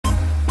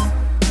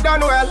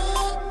done well.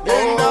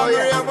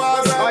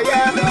 Oh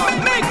yeah.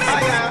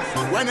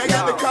 When I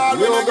get the call,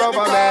 when I get the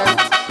call,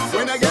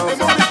 when I get the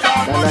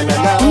money,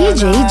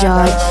 DJ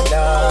George.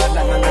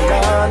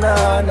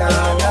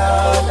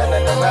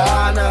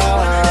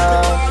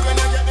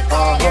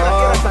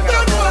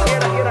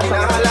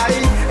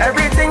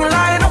 Everything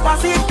line up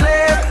as it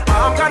clear.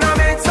 I'm gonna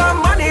make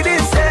some money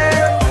this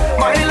year.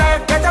 My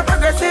life get a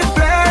progressive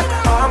play.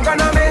 I'm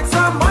gonna make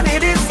some money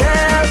this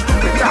year.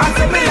 Because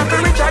of me,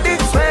 I'm rich, I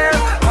did swear.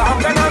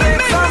 I'm gonna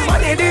make some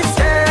money this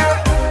year.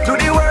 Do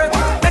the work,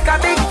 make a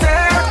big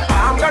tear.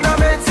 I'm gonna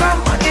make some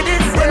money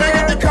this year. When I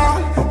get the call,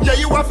 yeah,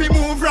 you have to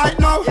move right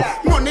now.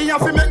 Money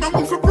have to make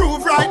nothing to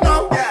prove right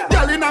now.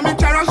 Girl in a me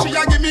car and she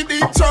a give me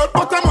deep throat,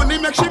 but the money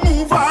make she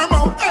move her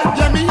mouth.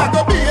 Yeah, me a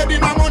go pay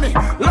in a money,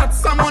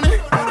 lots of money.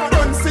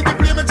 Don't see the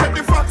play, me check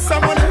the facts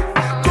of money.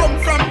 Come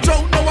from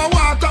drought, now I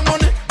want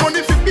money.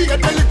 Money fi be a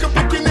little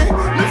bikini,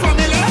 me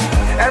family.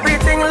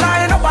 Everything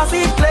line up as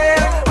it clear.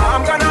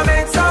 I'm gonna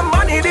make some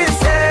money this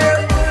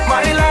year.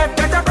 My life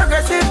get a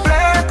progressive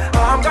play.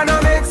 I'm gonna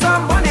make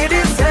some money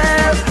this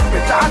year.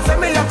 Without some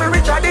me have to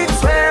rich, I did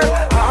swear.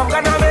 I'm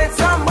gonna make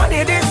some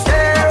money this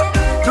year.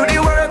 Do the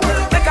work,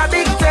 make a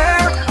big tear.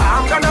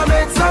 I'm gonna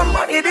make some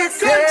money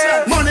this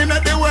year. Money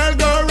make the world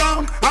go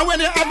round, and when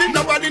you have it,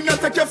 nobody not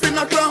take your fin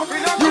a clown.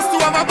 Used to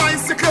have a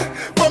bicycle,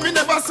 but me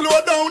never slow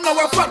down. Now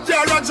a fat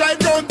car a drive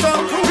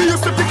downtown. We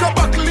used to pick a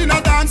buckle in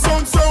a dance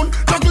sound.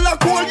 Juggle a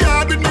cold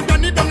yard with me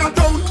granny down a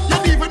town. You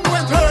even know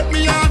it hurt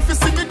me hard fi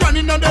see me granny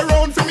on the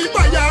round. For me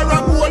buy her a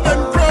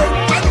golden crown.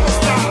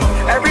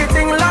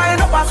 Everything line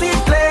up as it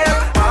clear.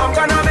 I'm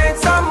gonna make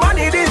some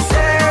money this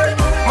year.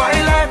 My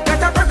life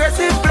get a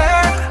progressive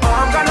play.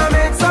 I'm gonna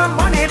make some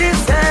money this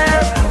year.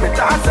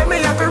 Without some me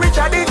have to rich,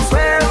 I did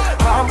swear.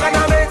 I'm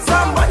gonna make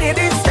some money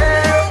this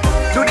year.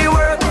 Do the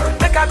work,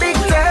 make a big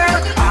tear.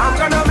 I'm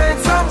gonna make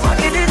some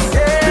money this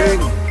year.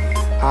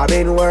 I've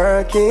been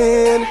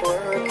working,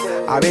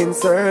 I've been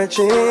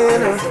searching,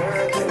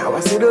 and now I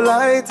see the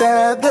light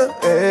at the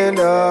end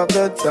of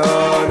the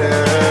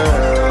tunnel.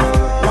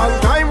 Long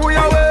time we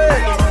are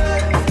wait,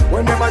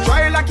 we never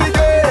try like it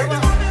did,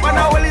 but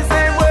now all the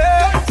same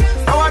way.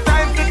 Now our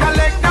time to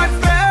collect that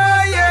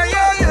fare,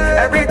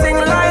 yeah. Everything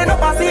line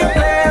up as it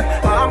clear.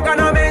 I'm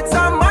gonna make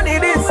some money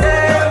this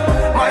year.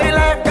 My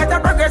life get a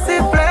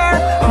progressive play.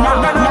 I'm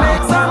gonna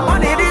make some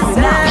money this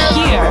year.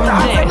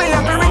 Without me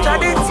have to rich, I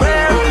did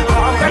swear.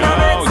 I'm gonna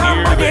make some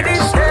money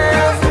this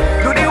year.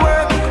 Do the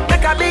work,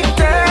 make a big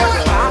tear.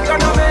 I'm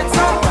gonna make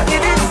some money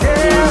this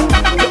year.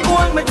 You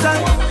hold me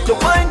tight, you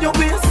wind your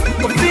waist,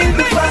 you feel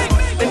the vibe,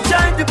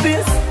 enjoy the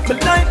bass. My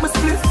life, my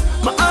split,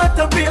 my heart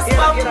a race.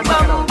 Bam,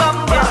 bam, bam,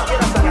 bam.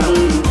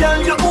 Girl,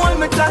 you hold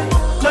me tight,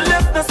 no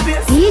left no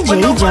space. DJ when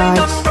you wind George.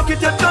 up, rock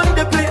it, you done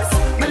the place.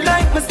 My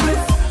life, my split,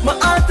 my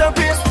heart a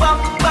race. Bam,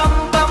 bam,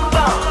 bam,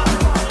 bam.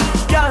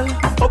 Girl,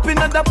 up in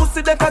the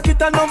pussy, the cock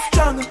it enough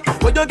strong.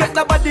 Where you get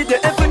the body, the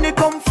heaven it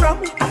come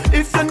from.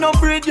 If you no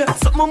breed yet,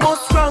 something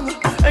must wrong.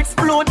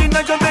 Exploding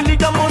at your belly,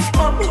 you must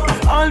pump.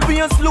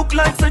 Always look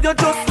like so you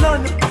just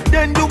learn.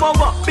 Then do a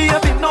walk,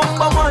 baby,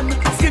 number one.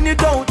 Skin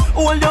it out,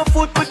 hold your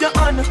foot with your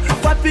hand.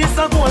 Fat piece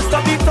of gold,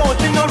 stop it out,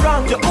 you no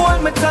wrong. You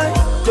hold me tight,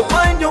 you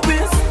wind your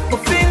waist. I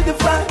feel the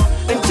vibe,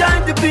 enjoy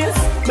the bass.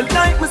 My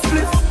life, my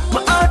split,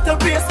 my heart a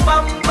race.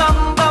 Bam, bam,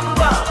 bam,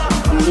 bam.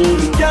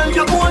 Girl,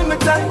 you hold me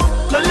tight,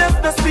 no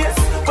left no space.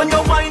 When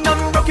you wind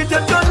and rock it, you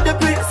done the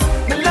place.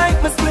 My life,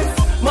 my split,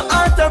 my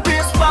heart a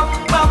race. Bam,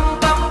 bam,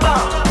 bam,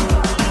 bam.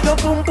 Your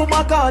boom boom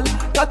a call,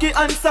 cocky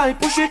and side.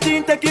 Push it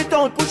in, take it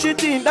out, push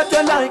it in, that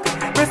you like.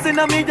 Pressing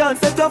on me down,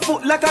 set your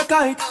foot like a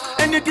kite.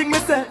 Anything me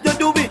say, you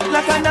do it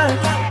like a knife.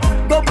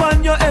 Go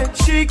on your head,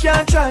 she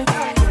can't try.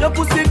 Your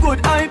pussy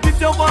good hype if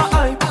you want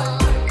hype.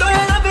 Do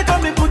you love it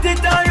when me put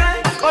it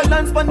alright? All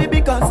lands on the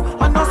because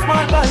I'm no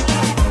smart bite.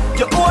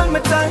 You hold me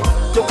tight,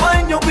 you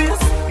wind your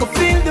waist. You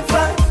feel the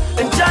vibe,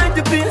 enjoy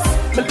the bass.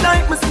 My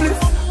life, my split,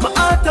 my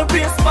heart a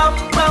race. Bam,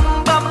 bam,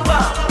 bam,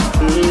 bam.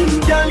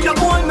 Girl, you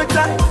hold me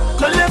tight,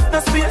 no left no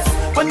space.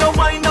 When you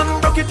wind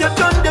and rock it, you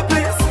done the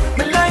place.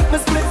 My life, my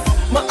split,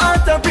 my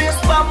heart a race.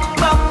 Bam,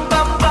 bam,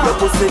 bam, bam. Your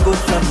pussy good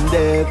from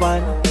day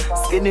one.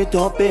 Skin it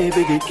up,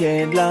 baby, it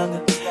can't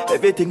long.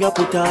 Everything you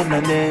put on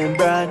a name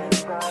brand.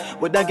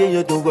 Would I give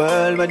you the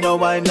world when you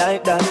wine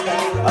like that?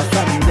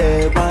 From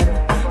day one.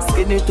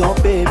 Skin it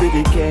up, baby,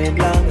 it can't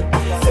long.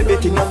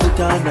 Everything you put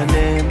on a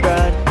name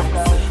brand.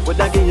 Would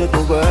I give you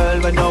the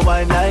world when you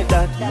wine like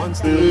that? Now,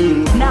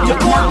 you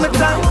hold me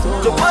tight,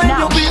 you wind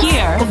your waist.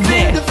 hear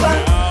Feel the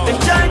vibe,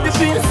 enjoy the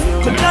bass.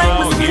 My life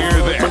was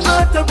my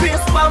heart a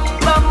race. Bam,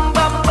 bam,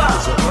 bam, bam.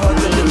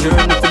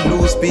 Journey to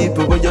lose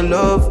people when you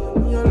love.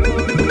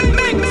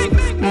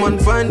 Man,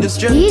 find the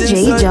strength DJ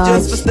inside George.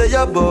 just to stay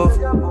above.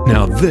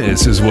 Now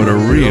this is what a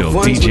real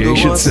DJ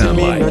should sound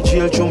like. Not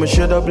chill through me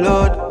shed of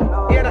blood.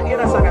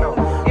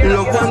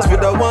 Love ones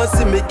with the ones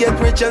see me get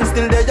rich and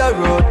still they are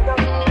road.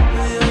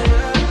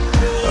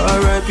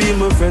 R.I.P.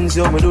 my friends,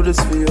 yo, me do this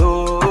for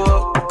you.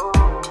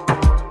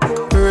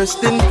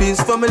 Rest in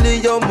peace, family,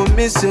 yo, me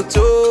miss you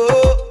too.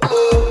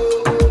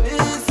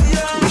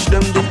 Wish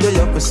them did they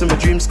up, see my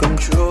dreams come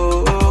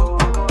true.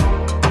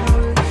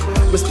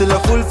 still a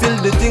fulfill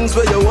the things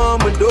where you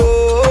want me do.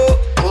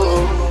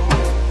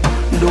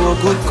 Do a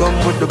good come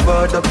with the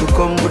bad, that will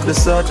come with the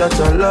sad that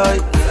I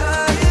like.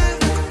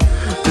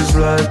 It's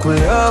like we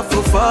have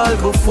to fall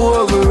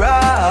before we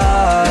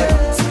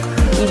rise.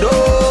 Do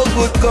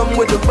good come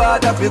with the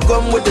bad, that will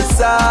come with the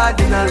sad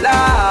in our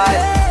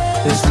life.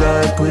 It's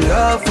like we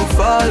have to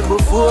fall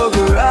before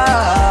we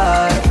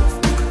rise.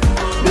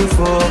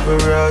 Before we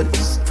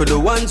rise. For the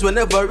ones we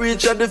never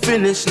reach at the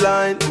finish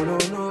line.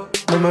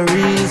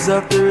 Memories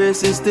of the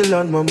race is still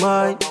on my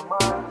mind.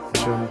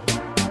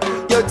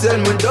 You tell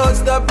me don't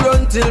stop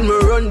run till me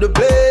run the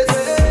place.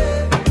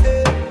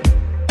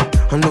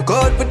 And look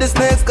out for the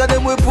snakes, cause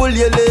them will pull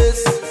your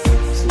lace.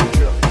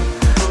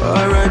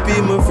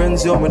 R.I.P. my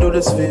friends, yo, me do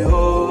this for you.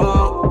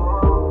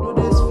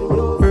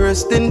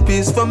 Rest in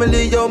peace,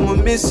 family, yo, me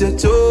miss you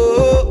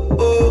too.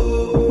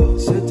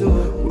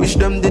 Wish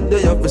them did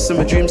they have to see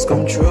my dreams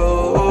come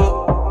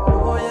true.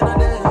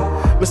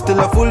 But still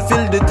I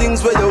fulfill the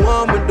things where you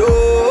want me do.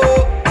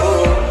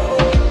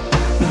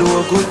 Do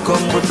a good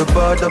come with the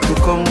bad, that will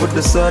come with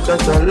the sad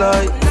that I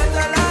like.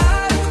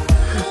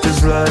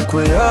 It's like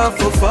we have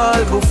to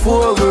fall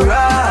before we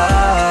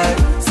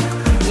rise.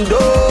 Do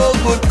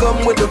good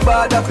come with the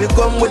bad, that will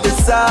come with the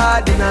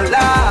sad in our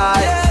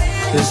life.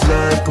 It's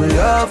like we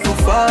have to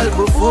fall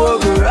before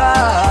we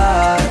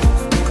rise.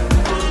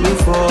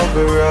 Before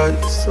we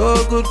rise.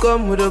 So good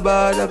come with the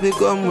bad, that will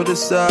come with the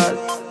sad.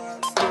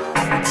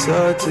 It's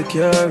hard to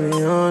carry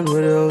on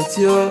without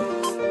you.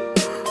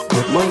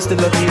 But man still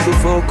a keep the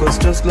focus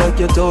just like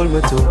you told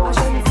me to.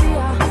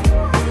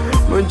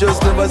 Man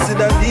just never see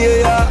that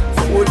day, yeah,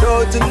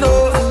 without to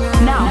know.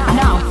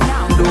 Now.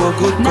 Do a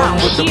good come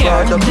with the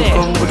bad, that will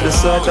come with the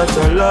sad that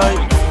I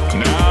like.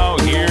 Now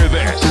hear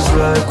this. It's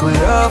like we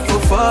have to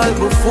fall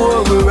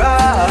before we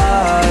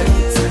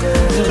rise.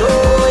 Do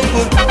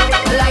good.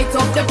 Light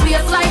up the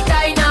place like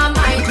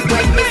dynamite.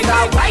 When we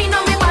start wine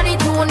on me body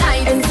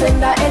tonight.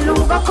 Encenda el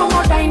lugar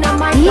como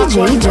dynamite.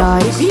 DJ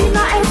Joyce.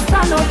 Vina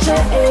esta noche,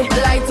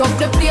 Light up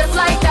the place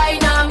like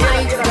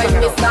dynamite. When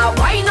we start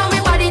wine on me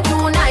body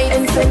tonight.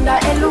 Encenda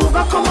el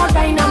lugar como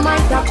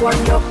dynamite.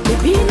 Cuando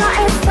vina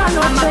esta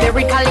noche. I'm a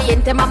very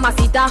caliente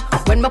mamacita.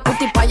 When me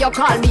put it on you,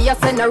 call me a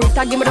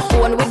senorita. Give me the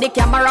phone with the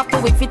camera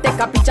for if you take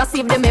a picture,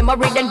 save the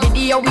memory, then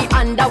video we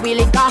under we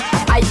liquor.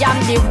 I am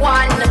the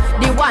one.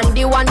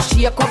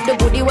 Shake up the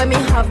booty when me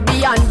have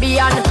beyond.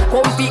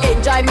 Comfy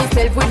enjoy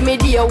myself with me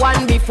dear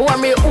one. Before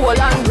me old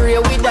and grey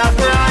with a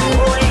brand.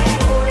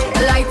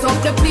 Light up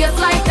the place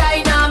like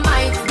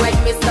dynamite. When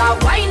me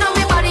start wine on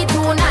me body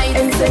tonight.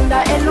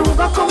 Encenda el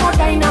lugar como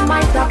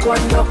dynamite.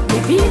 Cuando mi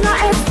vina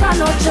esta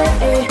noche,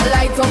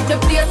 Light up the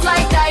place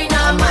like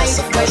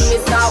dynamite. When me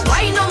start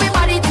wine on me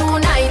body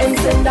tonight.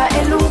 Encenda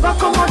el lugar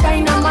como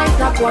dynamite.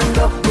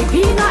 Cuando mi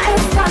vina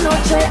esta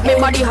noche, me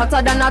body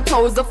hotter than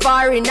 1,000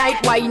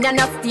 Fahrenheit. Wine and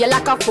a stay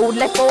like a food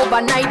left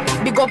overnight.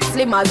 Big up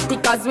slimmers,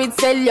 stickers with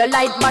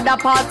cellulite. But a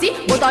party,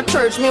 but a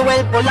church me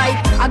well polite.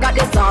 I got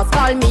the sauce,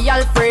 call me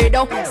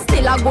Alfredo.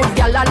 Still a good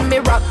gal and me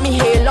rock me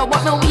halo.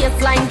 But my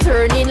waistline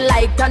turning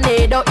like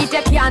tornado. If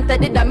you can't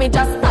tell it, me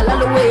just follow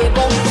the way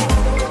go.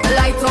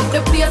 Light up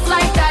the place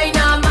like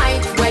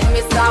dynamite. When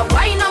me start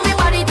wine on me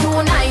body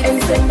tonight.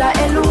 Encenda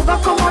el lugar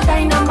como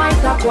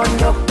dynamite.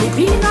 Cuando mi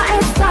vina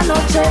esta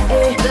noche,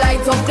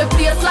 Light up the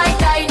place like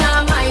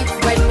dynamite.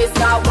 When me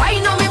start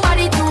wine on me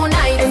body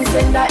tonight.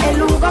 Encenda el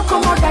lugar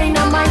como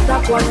dynamite.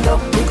 Cuando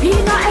mi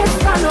vina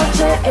esta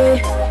noche,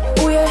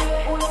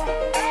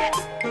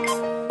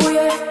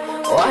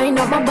 wine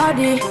up my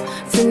body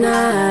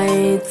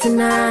tonight.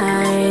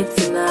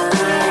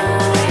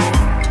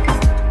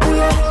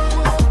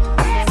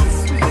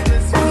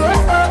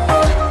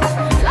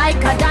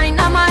 Like a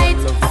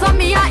dynamite, so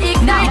me I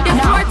ignite the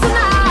floor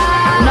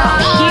tonight. Now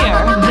hear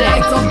this.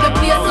 Light up the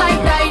place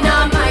like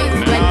dynamite.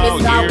 When we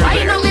start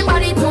wine on me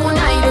body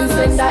tonight.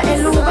 Encenda el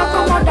lugar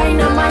como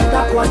dynamite.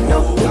 Cuando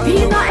mi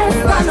vina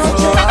esta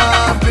noche.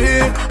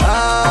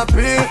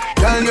 Happy,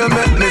 can you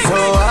make me so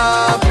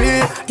happy?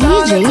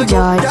 DJ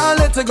Joyce. Can't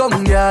let it go,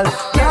 girl.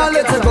 Can't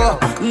let it go.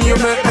 You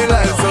make me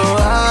life so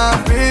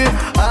happy.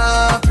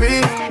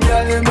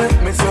 Girl, you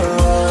make me so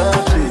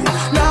happy.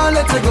 Can't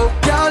let it go,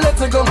 can't let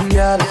it go,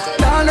 girl.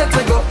 Can't let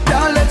it go,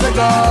 can't let it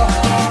go.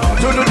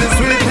 To do the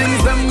sweet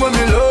things, them when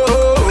me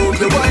love.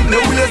 The wine, the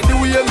ways, the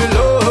way me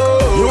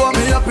love. You want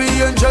me happy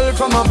angel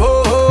from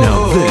above.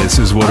 Now this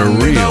is what a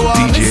real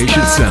DJ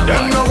should sound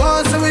Them like. no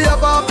want to be a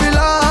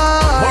popular,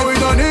 but we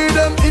don't need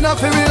them in a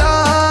family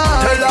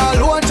life. Tell all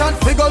who want chat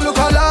figure look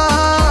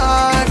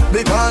alike.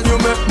 Because you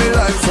make me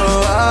life so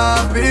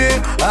happy.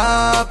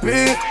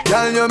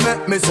 Girl, you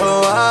make me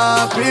so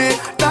happy.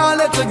 Now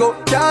let it go,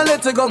 can't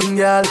let it go,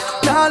 girl.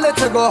 Now let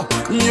it go.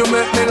 You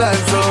make me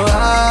life so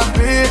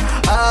happy.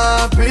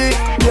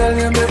 Girl,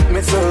 you make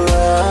me so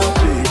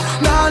happy.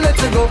 Now let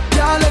it go,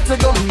 can't let it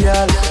go,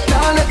 girl.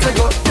 Now let it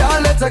go,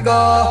 can't let it go.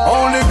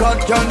 Only God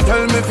can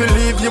tell me to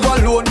leave you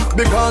alone.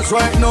 Because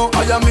right now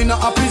I am in a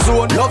happy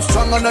zone. Love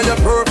stronger than your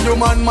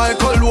perfume and my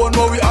cologne.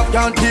 But we have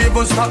can't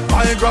even stop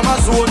my grammar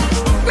zone.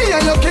 Me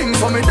and your king,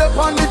 so me dip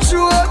on the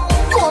throne.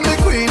 You are my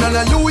queen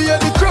and you wear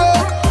the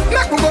crown.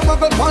 Make me go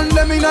on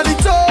them inna the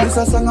toe. This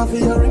a song of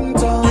your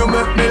ringtone. You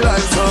make me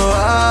life so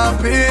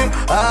happy,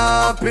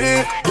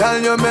 happy. Girl,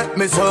 you make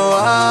me so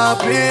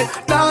happy.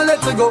 Now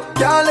let it go,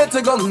 can't let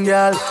it go,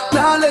 girl.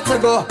 Now let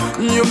it go.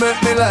 You make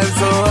me life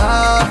so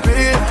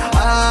happy,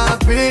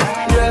 happy.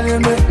 Girl, you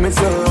make me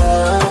so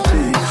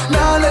happy.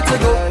 Now let it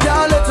go,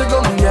 can't let it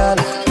go, girl.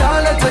 Now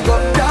let it go,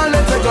 can't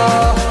let it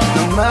go.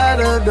 No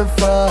matter the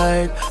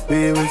fight,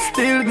 we will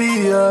still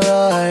be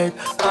alright.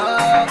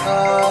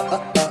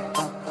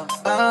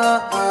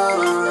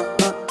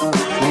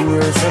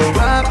 We're so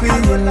happy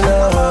in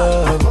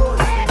love,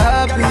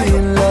 happy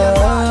in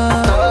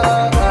love.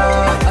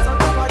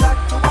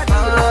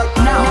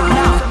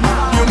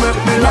 You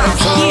make me like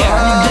so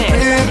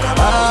happy,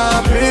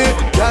 happy.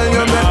 Girl,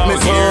 you make me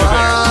so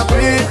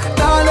happy.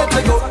 Now let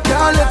it go,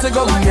 can't let it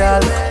go,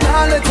 girl.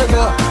 Now let it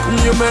go.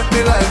 You make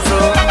me like so.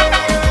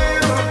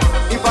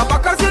 If I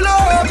back as you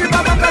love, if I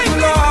back as you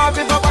love,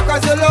 if I back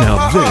as you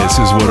love. Now this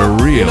is what a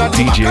real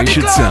DJ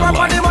should sound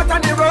like.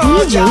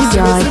 DJ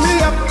George.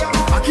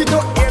 Back it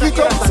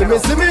up, see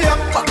me up.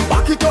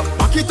 Back it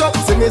up,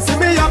 see me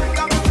up.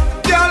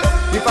 Girl,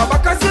 if I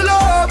back as you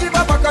love, if I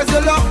back as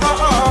you love.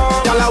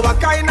 Girl, what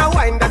kind of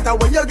wine that a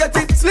way you get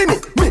it slimmy?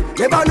 Me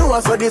never know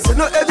so this is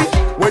not heavy.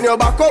 When you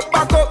back up,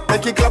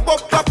 make it clap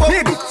up.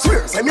 Baby,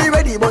 swear, say me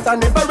ready, but I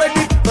never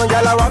ready. No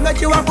girl, I want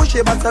make you a push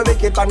it, but I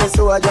make it on the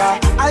soldier.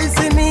 I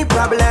see me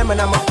problem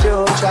and I'm a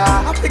future.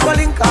 I pick a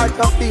link out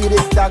to feed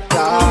it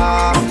doctor.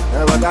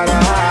 But I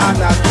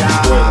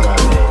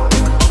doctor.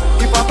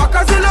 If I back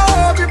as you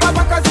love, if I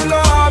back as you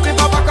love, if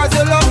I back as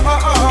you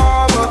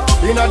love,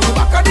 inna the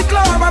back of the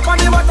club, up on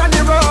the mat on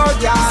the road,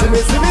 yeah. See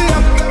me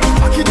up,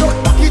 back it up,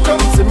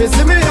 see me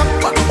up,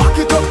 back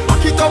it up,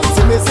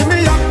 see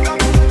me up,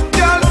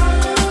 girl,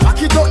 back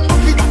it up,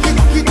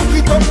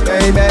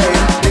 baby.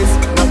 This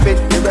no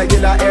fit the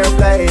regular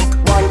airplay.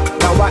 One,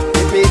 now what the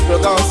people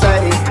gon'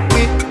 say?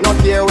 We not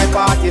here, we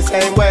party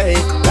same way.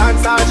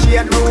 Dance and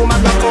shade room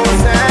at the phone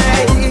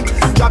say.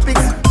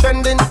 Topics,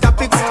 trending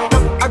topics.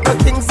 I got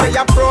things say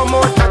I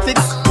promote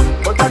tactics,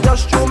 but I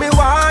just show me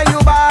why you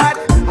bad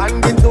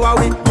and get to a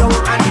week young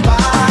and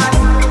bad.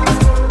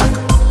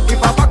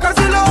 If I back as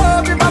you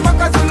love, if I back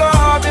as you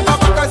love, if I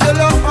back as you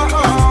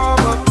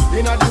love,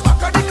 inna the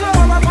back of the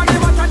club, up on the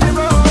mat on the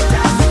road.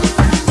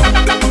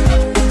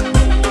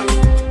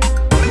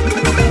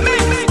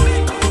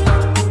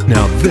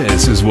 Now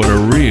this is what a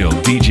real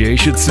DJ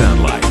should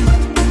sound like.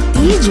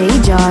 DJ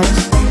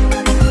George.